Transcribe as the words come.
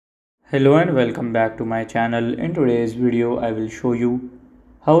Hello and welcome back to my channel. In today's video I will show you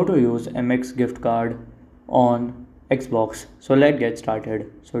how to use Amex gift card on Xbox. So let's get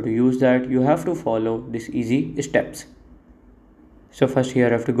started. So to use that you have to follow these easy steps. So first here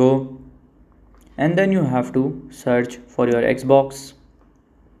you have to go and then you have to search for your Xbox.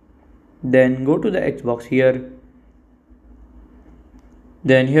 Then go to the Xbox here.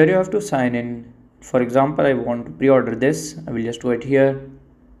 Then here you have to sign in. For example, I want to pre-order this. I will just do it here.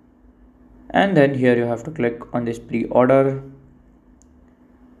 And then here you have to click on this pre-order,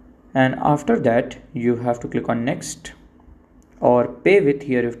 and after that you have to click on next or pay with.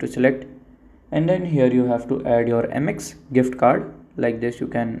 Here you have to select, and then here you have to add your Amex gift card. Like this you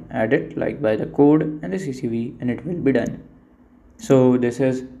can add it like by the code and the CCV, and it will be done. So this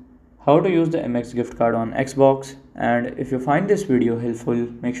is how to use the Amex gift card on Xbox. And if you find this video helpful,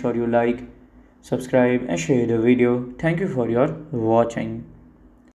 make sure you like, subscribe and share the video. Thank you for your watching.